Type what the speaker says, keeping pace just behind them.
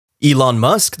Elon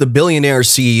Musk, the billionaire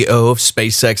CEO of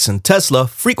SpaceX and Tesla,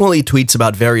 frequently tweets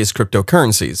about various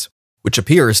cryptocurrencies, which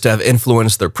appears to have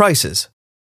influenced their prices.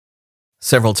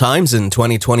 Several times in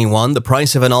 2021, the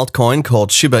price of an altcoin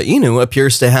called Shiba Inu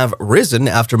appears to have risen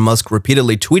after Musk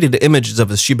repeatedly tweeted images of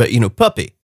his Shiba Inu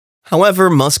puppy. However,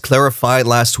 Musk clarified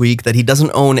last week that he doesn't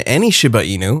own any Shiba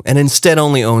Inu and instead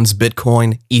only owns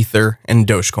Bitcoin, Ether, and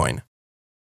Dogecoin.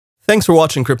 Thanks for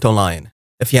watching Crypto Lion.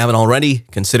 If you haven't already,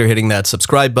 consider hitting that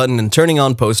subscribe button and turning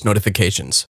on post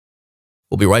notifications.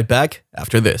 We'll be right back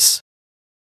after this.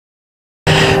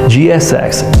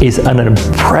 GSX is an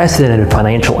unprecedented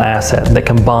financial asset that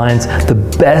combines the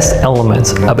best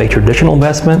elements of a traditional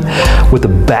investment with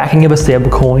the backing of a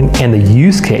stablecoin and the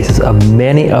use cases of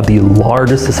many of the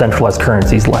largest decentralized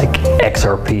currencies like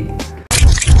XRP.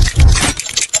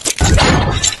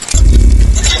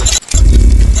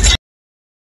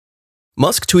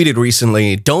 Musk tweeted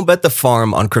recently, "Don't bet the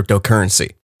farm on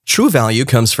cryptocurrency. True value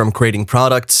comes from creating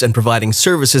products and providing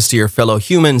services to your fellow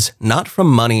humans, not from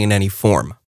money in any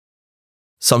form."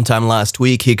 Sometime last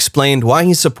week, he explained why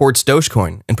he supports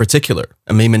Dogecoin, in particular,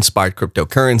 a meme-inspired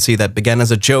cryptocurrency that began as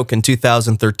a joke in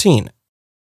 2013.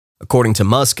 According to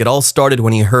Musk, it all started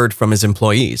when he heard from his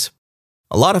employees.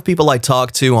 "A lot of people I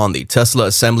talked to on the Tesla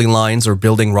assembly lines or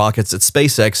building rockets at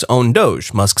SpaceX own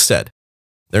Doge," Musk said.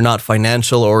 "They're not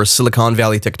financial or Silicon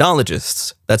Valley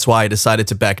technologists. That's why I decided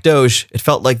to back Doge. It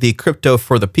felt like the crypto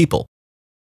for the people."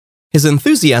 His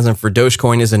enthusiasm for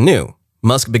Dogecoin isn't new.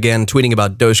 Musk began tweeting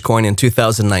about Dogecoin in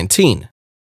 2019.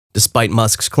 Despite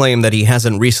Musk's claim that he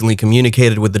hasn't recently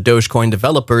communicated with the Dogecoin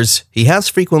developers, he has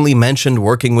frequently mentioned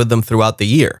working with them throughout the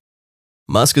year.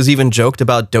 Musk has even joked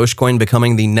about Dogecoin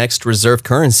becoming the next reserve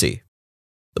currency.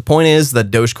 The point is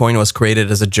that Dogecoin was created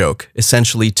as a joke,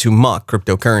 essentially to mock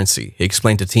cryptocurrency, he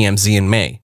explained to TMZ in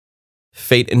May.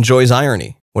 Fate enjoys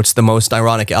irony. What's the most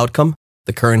ironic outcome?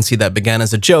 The currency that began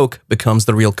as a joke becomes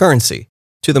the real currency,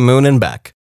 to the moon and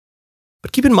back.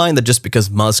 But keep in mind that just because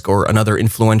Musk or another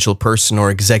influential person or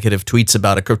executive tweets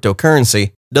about a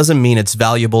cryptocurrency doesn't mean it's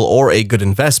valuable or a good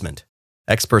investment.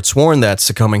 Experts warn that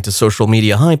succumbing to social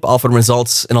media hype often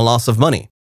results in a loss of money.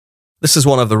 This is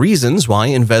one of the reasons why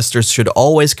investors should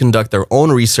always conduct their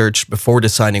own research before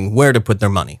deciding where to put their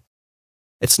money.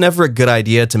 It's never a good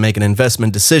idea to make an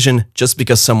investment decision just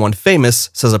because someone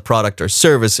famous says a product or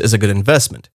service is a good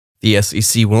investment, the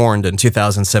SEC warned in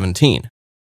 2017.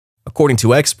 According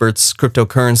to experts,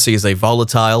 cryptocurrency is a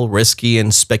volatile, risky,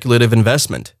 and speculative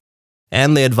investment,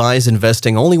 and they advise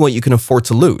investing only what you can afford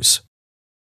to lose.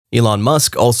 Elon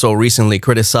Musk also recently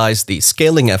criticized the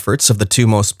scaling efforts of the two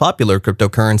most popular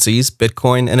cryptocurrencies,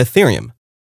 Bitcoin and Ethereum,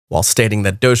 while stating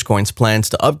that Dogecoin's plans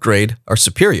to upgrade are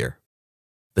superior.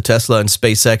 The Tesla and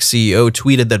SpaceX CEO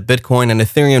tweeted that Bitcoin and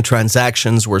Ethereum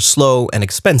transactions were slow and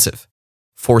expensive,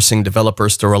 forcing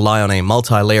developers to rely on a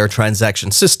multi-layer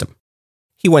transaction system.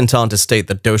 He went on to state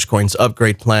that Dogecoin's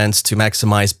upgrade plans to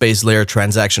maximize base layer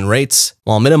transaction rates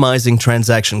while minimizing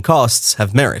transaction costs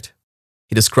have merit.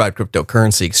 He described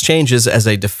cryptocurrency exchanges as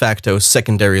a de facto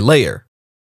secondary layer.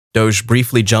 Doge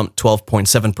briefly jumped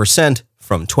 12.7%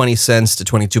 from 20 cents to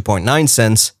 22.9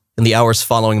 cents in the hours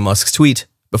following Musk's tweet,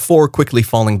 before quickly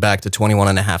falling back to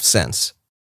 21.5 cents.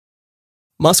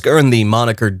 Musk earned the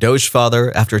moniker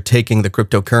Dogefather after taking the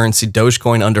cryptocurrency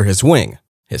Dogecoin under his wing.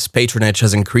 His patronage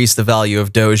has increased the value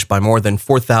of Doge by more than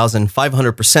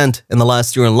 4,500% in the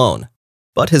last year alone.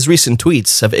 But his recent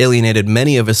tweets have alienated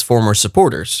many of his former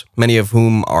supporters, many of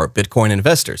whom are Bitcoin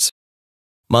investors.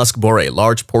 Musk bore a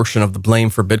large portion of the blame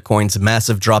for Bitcoin's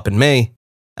massive drop in May,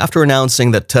 after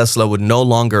announcing that Tesla would no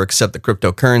longer accept the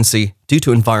cryptocurrency due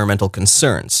to environmental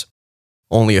concerns.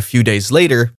 Only a few days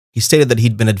later, he stated that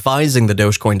he'd been advising the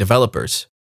Dogecoin developers,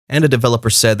 and a developer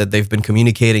said that they've been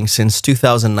communicating since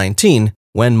 2019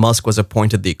 when Musk was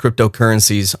appointed the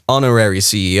cryptocurrency's honorary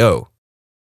CEO.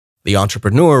 The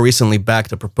entrepreneur recently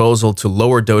backed a proposal to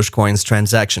lower Dogecoin's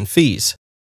transaction fees.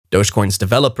 Dogecoin's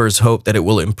developers hope that it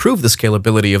will improve the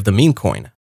scalability of the meme coin.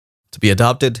 To be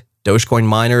adopted, Dogecoin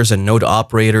miners and node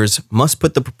operators must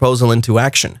put the proposal into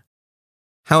action.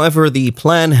 However, the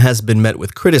plan has been met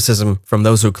with criticism from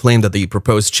those who claim that the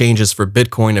proposed changes for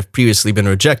Bitcoin have previously been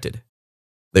rejected.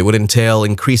 They would entail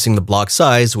increasing the block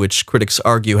size, which critics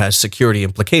argue has security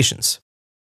implications.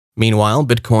 Meanwhile,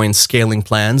 Bitcoin's scaling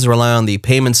plans rely on the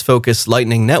payments-focused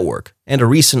Lightning Network and a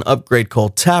recent upgrade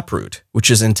called Taproot, which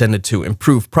is intended to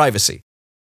improve privacy.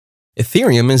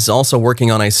 Ethereum is also working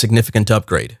on a significant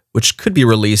upgrade, which could be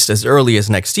released as early as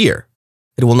next year.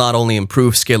 It will not only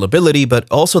improve scalability, but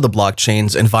also the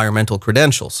blockchain's environmental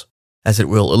credentials, as it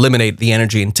will eliminate the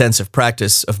energy-intensive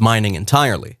practice of mining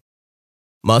entirely.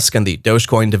 Musk and the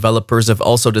Dogecoin developers have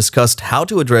also discussed how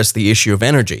to address the issue of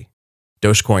energy,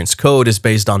 Dogecoin's code is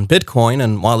based on Bitcoin,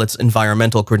 and while its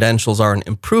environmental credentials are an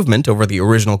improvement over the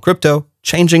original crypto,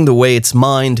 changing the way it's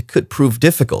mined could prove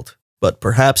difficult, but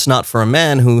perhaps not for a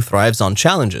man who thrives on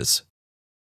challenges.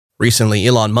 Recently,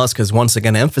 Elon Musk has once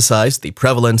again emphasized the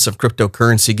prevalence of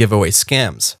cryptocurrency giveaway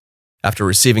scams. After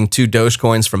receiving 2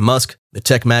 Dogecoins from Musk, the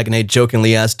tech magnate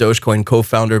jokingly asked Dogecoin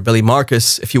co-founder Billy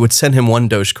Marcus if he would send him 1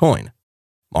 Dogecoin.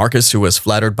 Marcus, who was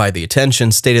flattered by the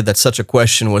attention, stated that such a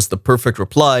question was the perfect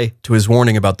reply to his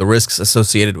warning about the risks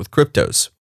associated with cryptos.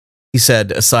 He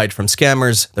said, aside from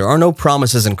scammers, there are no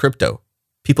promises in crypto.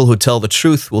 People who tell the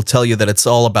truth will tell you that it's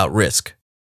all about risk.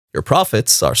 Your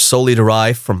profits are solely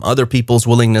derived from other people's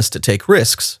willingness to take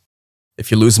risks.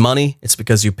 If you lose money, it's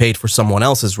because you paid for someone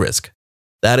else's risk.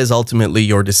 That is ultimately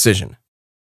your decision.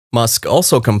 Musk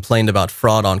also complained about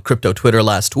fraud on crypto Twitter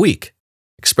last week,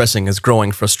 expressing his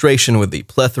growing frustration with the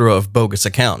plethora of bogus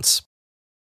accounts.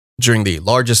 During the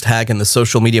largest hack in the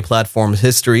social media platform's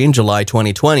history in July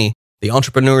 2020, the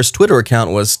entrepreneur's Twitter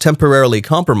account was temporarily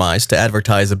compromised to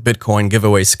advertise a Bitcoin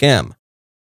giveaway scam.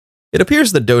 It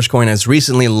appears that Dogecoin has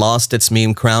recently lost its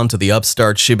meme crown to the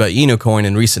upstart Shiba Inu coin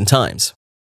in recent times.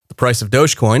 The price of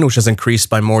Dogecoin, which has increased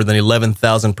by more than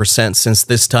 11,000% since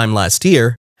this time last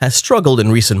year, has struggled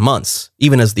in recent months,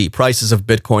 even as the prices of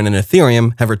Bitcoin and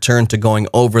Ethereum have returned to going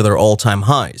over their all-time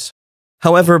highs.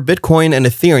 However, Bitcoin and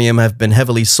Ethereum have been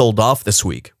heavily sold off this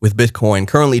week, with Bitcoin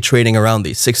currently trading around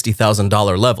the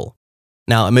 $60,000 level.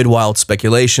 Now, amid wild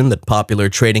speculation that popular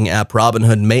trading app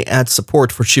Robinhood may add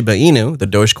support for Shiba Inu, the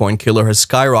Dogecoin killer has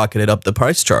skyrocketed up the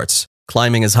price charts,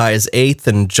 climbing as high as 8th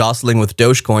and jostling with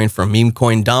Dogecoin for meme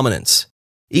coin dominance,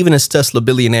 even as Tesla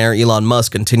billionaire Elon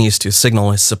Musk continues to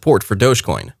signal his support for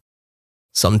Dogecoin.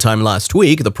 Sometime last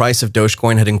week, the price of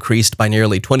Dogecoin had increased by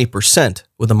nearly 20%,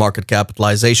 with the market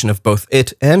capitalization of both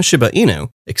it and Shiba Inu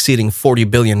exceeding $40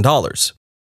 billion.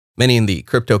 Many in the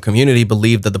crypto community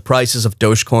believe that the prices of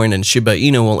Dogecoin and Shiba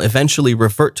Inu will eventually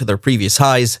revert to their previous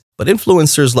highs, but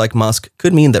influencers like Musk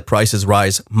could mean that prices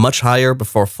rise much higher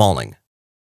before falling.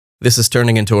 This is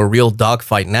turning into a real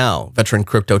dogfight now, veteran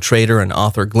crypto trader and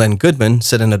author Glenn Goodman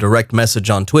said in a direct message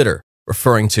on Twitter,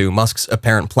 referring to Musk's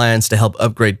apparent plans to help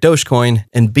upgrade Dogecoin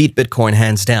and beat Bitcoin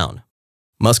hands down.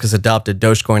 Musk has adopted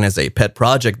Dogecoin as a pet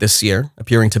project this year,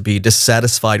 appearing to be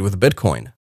dissatisfied with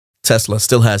Bitcoin. Tesla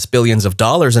still has billions of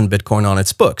dollars in Bitcoin on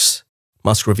its books.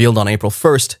 Musk revealed on April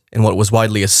 1st, in what was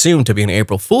widely assumed to be an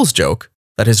April Fool's joke,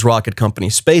 that his rocket company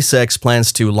SpaceX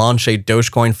plans to launch a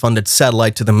Dogecoin-funded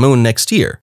satellite to the moon next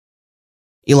year.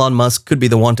 Elon Musk could be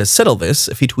the one to settle this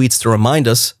if he tweets to remind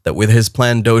us that with his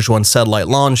planned Doge 1 satellite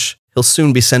launch, he'll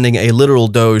soon be sending a literal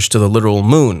Doge to the literal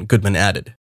moon, Goodman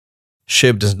added.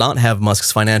 SHIB does not have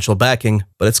Musk's financial backing,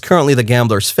 but it's currently the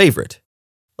gambler's favorite.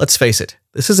 Let's face it,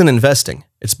 this isn't investing,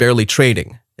 it's barely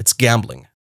trading, it's gambling.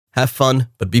 Have fun,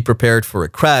 but be prepared for a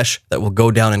crash that will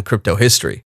go down in crypto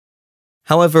history.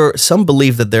 However, some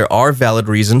believe that there are valid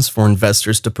reasons for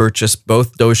investors to purchase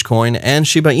both Dogecoin and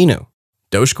Shiba Inu.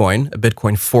 Dogecoin, a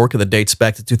Bitcoin fork that dates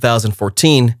back to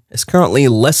 2014, is currently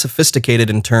less sophisticated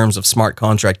in terms of smart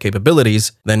contract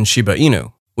capabilities than Shiba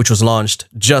Inu, which was launched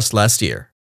just last year.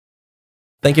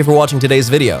 Thank you for watching today's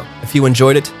video. If you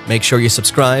enjoyed it, make sure you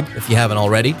subscribe if you haven't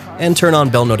already, and turn on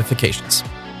bell notifications.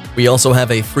 We also have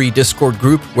a free Discord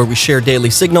group where we share daily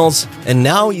signals, and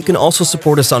now you can also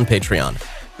support us on Patreon.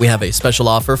 We have a special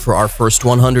offer for our first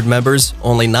 100 members,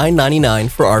 only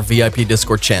 $9.99 for our VIP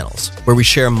Discord channels, where we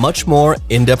share much more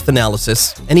in-depth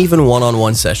analysis and even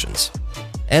one-on-one sessions.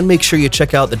 And make sure you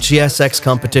check out the GSX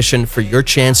competition for your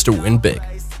chance to win big.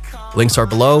 Links are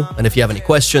below, and if you have any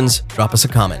questions, drop us a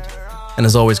comment. And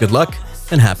as always, good luck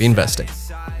and happy investing.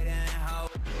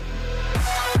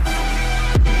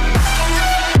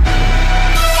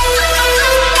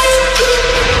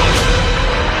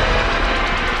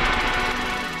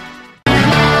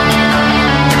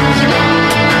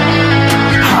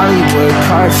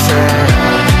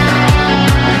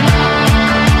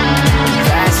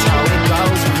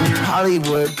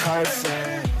 Hollywood perfect.